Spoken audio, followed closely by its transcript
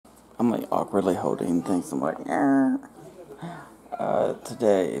I'm like awkwardly holding things. I'm like,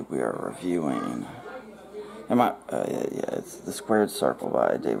 today we are reviewing. It's The Squared Circle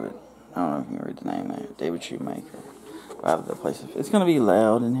by David. I don't know if you can read the name there. David Shoemaker. I have the place. It's gonna be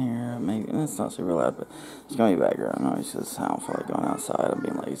loud in here. Maybe it's not super loud, but it's gonna be background noise. Because I don't feel like going outside. I'm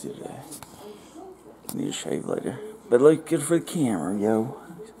being lazy today. I need to shave later. But look good for the camera, yo.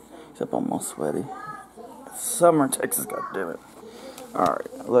 Except I'm all sweaty. It's summer in Texas, goddammit.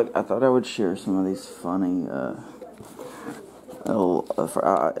 Alright, look, I thought I would share some of these funny,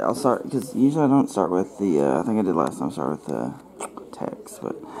 I'll start, because usually I don't start with the, I think I did last time, start with the text,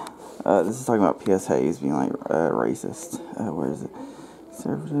 but, this is talking about PSAs being, like, racist. Where is it?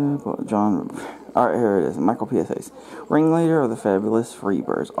 Conservative, John, alright, here it is, Michael PSAs. Ringleader of the fabulous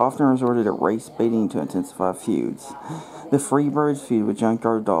Freebirds, often resorted to race baiting to intensify feuds. The Freebirds feud with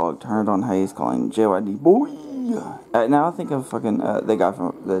Junkyard Dog turned on Hayes, calling JYD boy. Now I think of fucking,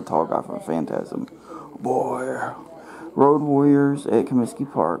 the tall guy from Phantasm. Boy. Road Warriors at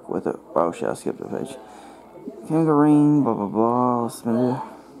Comiskey Park with a, oh shit, I skipped the page. Came to the ring, blah blah blah, submitted.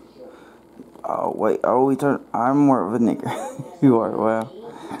 Oh wait, I'm more of a nigger. You are, wow.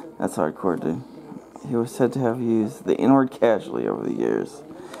 That's hardcore, dude. He was said to have used the N-word casually over the years,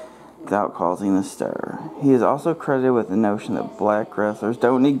 without causing a stir. He is also credited with the notion that black wrestlers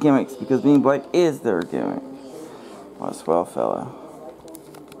don't need gimmicks because being black is their gimmick. What a swell fella.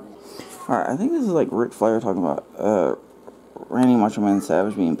 Alright, I think this is like Ric Flair talking about Randy Macho Man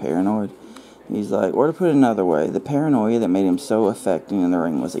Savage being paranoid. He's like, or to put it another way, the paranoia that made him so affecting in the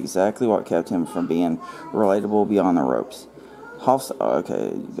ring was exactly what kept him from being relatable beyond the ropes.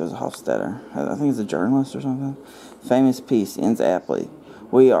 Okay, he goes Hofstadter. I think he's a journalist or something. Famous piece ends aptly.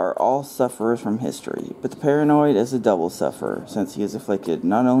 We are all sufferers from history, but the paranoid is a double sufferer, since he is afflicted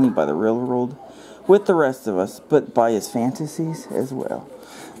not only by the real world with the rest of us, but by his fantasies as well.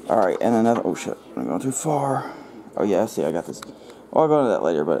 Alright, and another, oh shit, I'm going too far. Oh yeah, see, I got this. Well, I'll go into that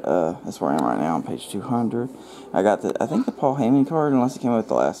later, but that's where I am right now on page 200. I got I think the Paul Heyman card, unless it came with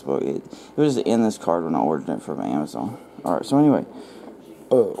the last book. It was in this card when I ordered it from Amazon. Alright, so anyway,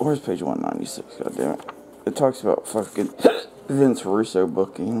 where's page 196, goddammit. It talks about fucking Vince Russo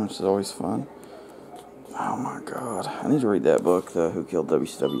booking, which is always fun. Oh my god, I need to read that book, the Who Killed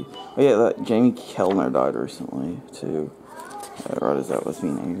WCW. Oh yeah, Jamie Kellner died recently, too. Right as that was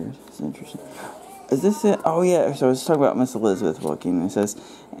being aired. It's interesting. Is this it? Oh yeah, so it's talking about Miss Elizabeth booking. It says,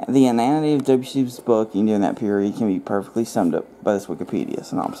 the inanity of WCW's booking during that period can be perfectly summed up by this Wikipedia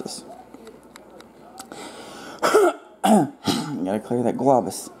synopsis. Gotta clear that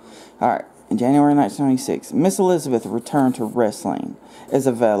globus. Alright, in January 1996, Miss Elizabeth returned to wrestling as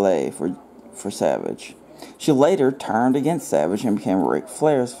a valet for Savage. She later turned against Savage and became Ric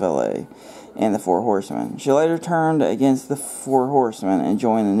Flair's valet and the Four Horsemen. She later turned against the Four Horsemen and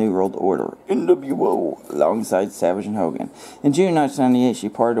joined the New World Order, NWO, alongside Savage and Hogan. In June 1998, she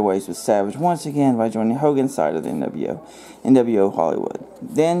parted ways with Savage once again by joining Hogan's side of the NWO Hollywood.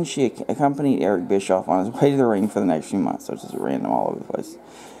 Then she accompanied Eric Bischoff on his way to the ring for the next few months, so it's just random all over the place.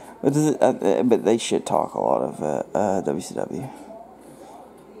 But they shit talk a lot of WCW.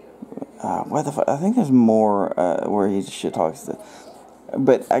 What the fuck? I think there's more where he just shit talks.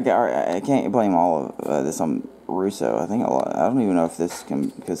 But I can't blame all of this on Russo. I think a lot. I don't even know if this can,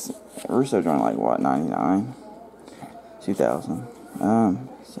 because Russo joined like what, 99, 2000.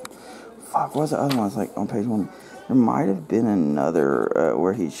 So, fuck. What's the other one? It's like on page 1. There might have been another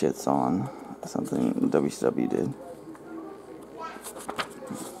where he shits on something WCW did.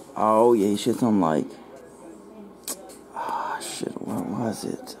 Oh yeah, he shits on like. Shit. What was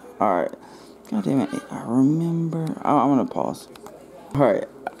it? Alright. God damn it. I remember. I'm gonna pause. Alright.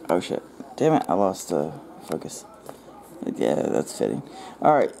 Oh shit. Damn it. I lost focus. Yeah, that's fitting.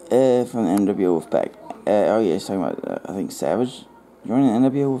 Alright. From the NWO Wolfpack. Oh yeah, he's talking about, I think, Savage joining the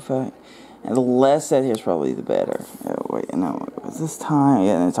NWO Wolfpack. And the less said here is probably the better. Wait, no. Was this time?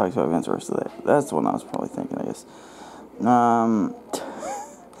 Yeah, and it talks about Vince Russo there. That's the one I was probably thinking, I guess.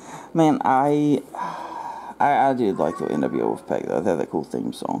 Man, I did like the NWO Wolfpack, though. They had that cool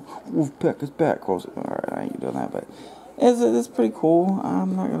theme song. Wolfpack is back. Alright, I ain't doing that, but it's pretty cool.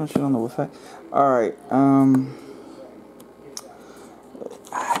 I'm not gonna shit on the Wolfpack. Alright,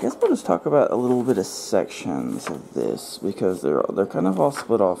 I guess we'll just talk about a little bit of sections of this, because they're kind of all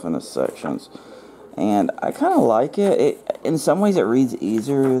split off into sections. And I kind of like it. In some ways, it reads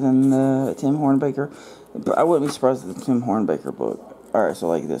easier than the Tim Hornbaker. But I wouldn't be surprised if the Tim Hornbaker book. Alright, so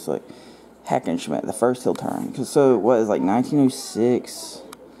like this, like Hackenschmidt, the first heel turn. So what is like 1906,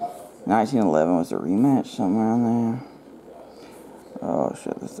 1911 was the rematch, somewhere around there. Oh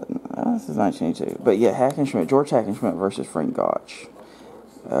shit, this is 1982. But yeah, Hackenschmidt, George Hackenschmidt versus Frank Gotch.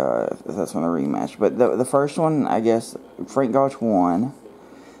 That's when the rematch. But the first one, I guess, Frank Gotch won,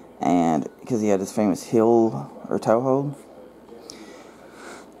 and because he had his famous heel or toe hold.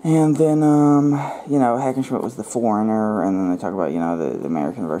 And then, Hackenschmidt was the foreigner, and then they talk about, the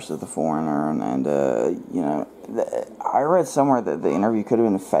American versus the foreigner, and I read somewhere that the interview could have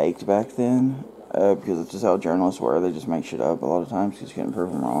been faked back then, because it's just how journalists were. They just make shit up a lot of times because you couldn't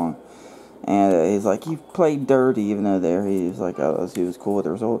prove them wrong. And he's like, he played dirty, even though he was like, he was cool with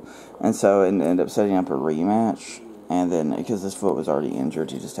the result. And so, ended up setting up a rematch, and then, because his foot was already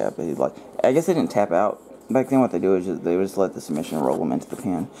injured, he just tapped it. I guess they didn't tap out. Back then, what they do is they would just let the submission roll them into the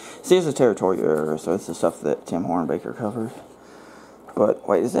pin. See, it's a territorial error, so it's the stuff that Tim Hornbaker covered. But,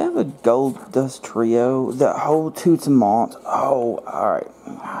 wait, does that have a Gold Dust Trio? The whole Toots and Mondt? Oh, alright.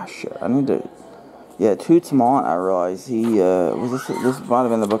 Shit, I need to... Yeah, Toots and Mondt, I realized he, this might have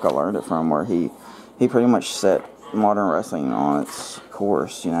been the book I learned it from, where he pretty much set modern wrestling on its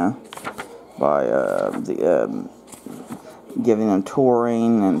course, by, giving them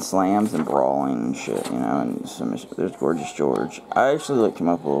touring and slams and brawling and shit, and there's Gorgeous George. I actually looked him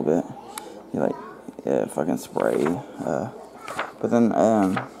up a little bit. He fucking spray. But then,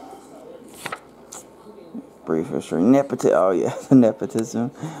 brief history. Nepotism. Oh yeah, the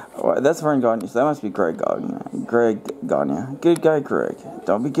nepotism. Oh, that's Vern Gagne. So that must be Greg Gagne. Greg Gagne. Good guy, Greg.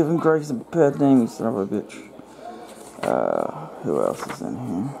 Don't be giving Greg some bad name, you son of a bitch. Who else is in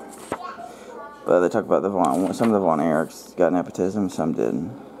here? But they talk about some of the Von Erichs got nepotism, some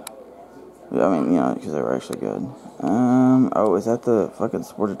didn't. I mean, because they were actually good. Is that the fucking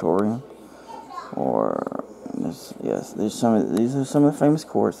Sportatorium? Or these are some of the famous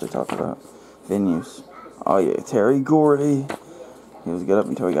courts they talk about, venues. Oh yeah, Terry Gordy. He was good up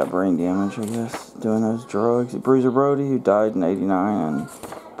until he got brain damage, I guess, doing those drugs. Bruiser Brody, who died in '89 in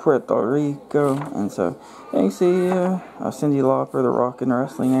Puerto Rico, and so you can see Cyndi Lauper, the Rock and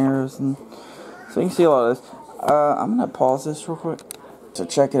Wrestling eras, and so you can see a lot of this. I'm gonna pause this real quick. So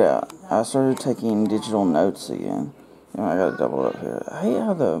check it out. I started taking digital notes again. I gotta double it up here. I hate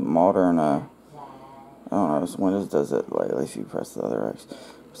how the modern, I don't know, Windows does it lately if you press the other X.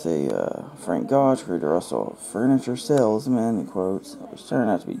 Say, Frank Gotch, Rudy Russell, furniture salesman, in quotes, which turned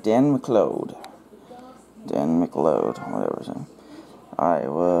out to be Dan McLeod. Whatever his name. Alright,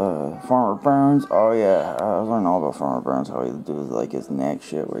 Farmer Burns. Oh yeah, I was learning all about Farmer Burns, how he do his neck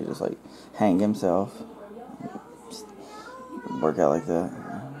shit, where he just hang himself. Just work out like that.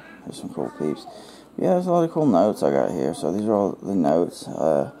 There's some cool peeps. Yeah, there's a lot of cool notes I got here. So these are all the notes.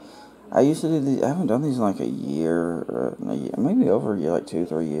 I used to do these. I haven't done these in a year, maybe over a year,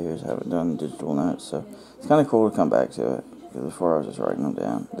 2-3 years. I haven't done digital notes, so it's kind of cool to come back to it. Because before I was just writing them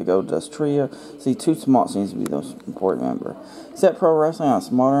down. The Gold Dust Trio. See, Toots and Mondt seems to be the most important member. Set pro wrestling on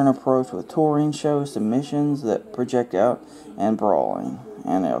its modern approach with touring shows, submissions that project out, and brawling.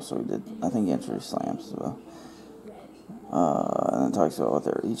 And they also did, I think, introduced slams as well. And it talks about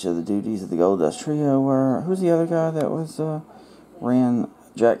what each of the duties of the Gold Dust Trio were. Who's the other guy that was ran?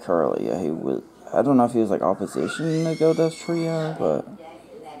 Jack Curley. Yeah, he was. I don't know if he was opposition in the Gold Dust Trio, but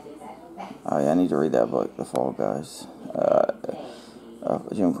I need to read that book, The Fall Guys.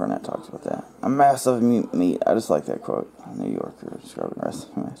 Jim Cornette talks about that. A massive meat. I just like that quote. New Yorker describing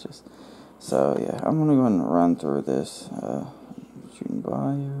wrestling matches. So yeah, I'm gonna go ahead and run through this. Shooting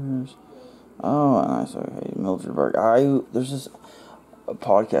buyers. Oh, nice. Okay, Mildred Berg. There's this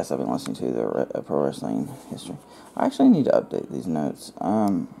podcast I've been listening to, the Pro Wrestling History. I actually need to update these notes.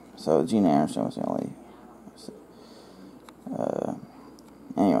 So Gene Anderson was the only.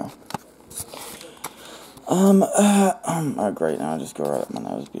 Anyway. Great. Now I just go right up my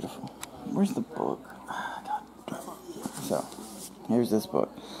nose. Beautiful. Where's the book? God. So, here's this book.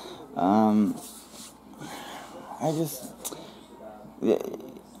 I'm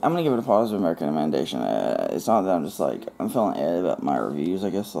gonna give it a positive American recommendation. It's not that I'm just I'm feeling about my reviews, I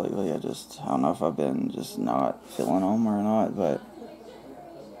guess, lately. I don't know if I've been just not feeling them or not, but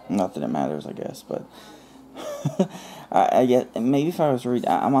not that it matters, I guess, but I get, maybe if I was to read,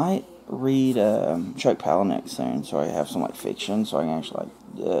 I might read Chuck Palahniuk soon, so I have some fiction, so I can actually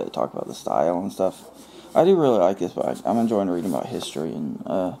talk about the style and stuff. I do really like this book. I'm enjoying reading about history and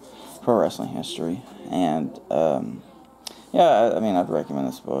pro wrestling history, and yeah, I'd recommend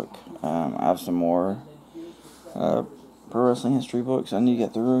this book. I have some more pro wrestling history books I need to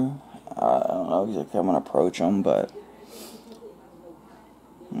get through. I don't know exactly how I'm going to approach them, but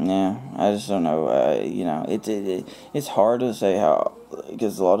yeah, I just don't know. It's hard to say how,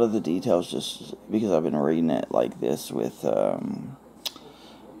 because a lot of the details, just because I've been reading it like this with Tim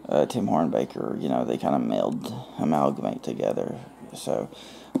Hornbaker, they kind of amalgamate together. So,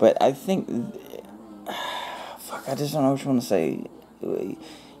 but I think, I just don't know which one to say.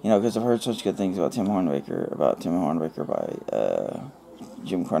 because I've heard such good things about Tim Hornbaker by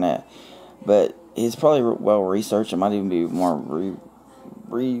Jim Cornette, but he's probably well researched. It might even be more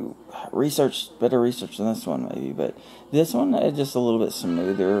better research than this one, maybe. But this one is just a little bit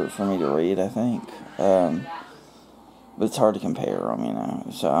smoother for me to read, I think. But it's hard to compare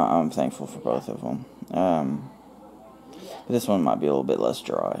them, So I'm thankful for both of them. But this one might be a little bit less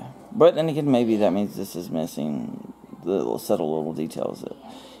dry. But then again, maybe that means this is missing the little subtle little details that,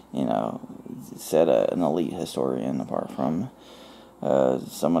 set an elite historian apart from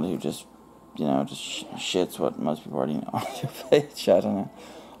someone who just shits what most people already know on their page. I don't know.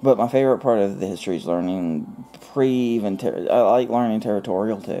 But my favorite part of the history is learning I like learning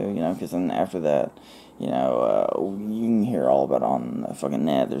territorial too, because then after that, you can hear all about it on the fucking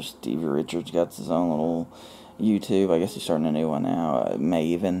net. There's Stevie Richards got his own little YouTube. I guess he's starting a new one now.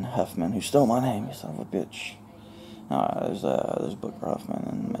 Maven Huffman, who stole my name, you son of a bitch. There's Booker Huffman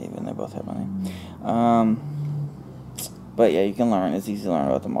and Maven. They both have my name. But yeah, you can learn. It's easy to learn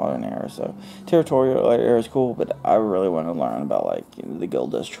about the modern era. So territorial era is cool, but I really want to learn about the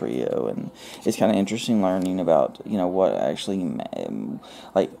Goldust Trio, and it's kind of interesting learning about what actually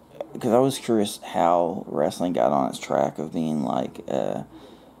because I was curious how wrestling got on its track of being I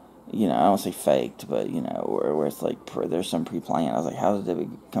don't say faked, but where it's there's some pre-planned. I was like, how did it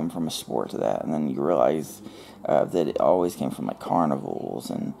come from a sport to that? And then you realize that it always came from carnivals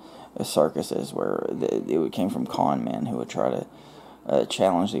and circuses, where it came from con men who would try to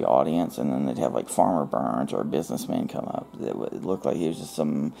challenge the audience, and then they'd have Farmer Burns or a businessman come up that would look like he was just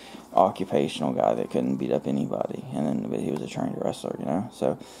some occupational guy that couldn't beat up anybody, but he was a trained wrestler,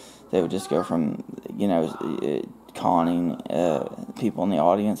 So they would just go from conning people in the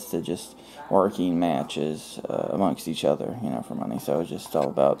audience to just working matches amongst each other, for money. So it was just all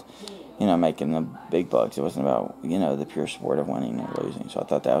about making the big bucks. It wasn't about the pure sport of winning and losing. So I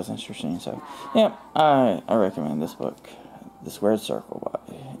thought that was interesting. So yeah, I recommend this book, The Squared Circle by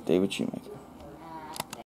David Shoemaker.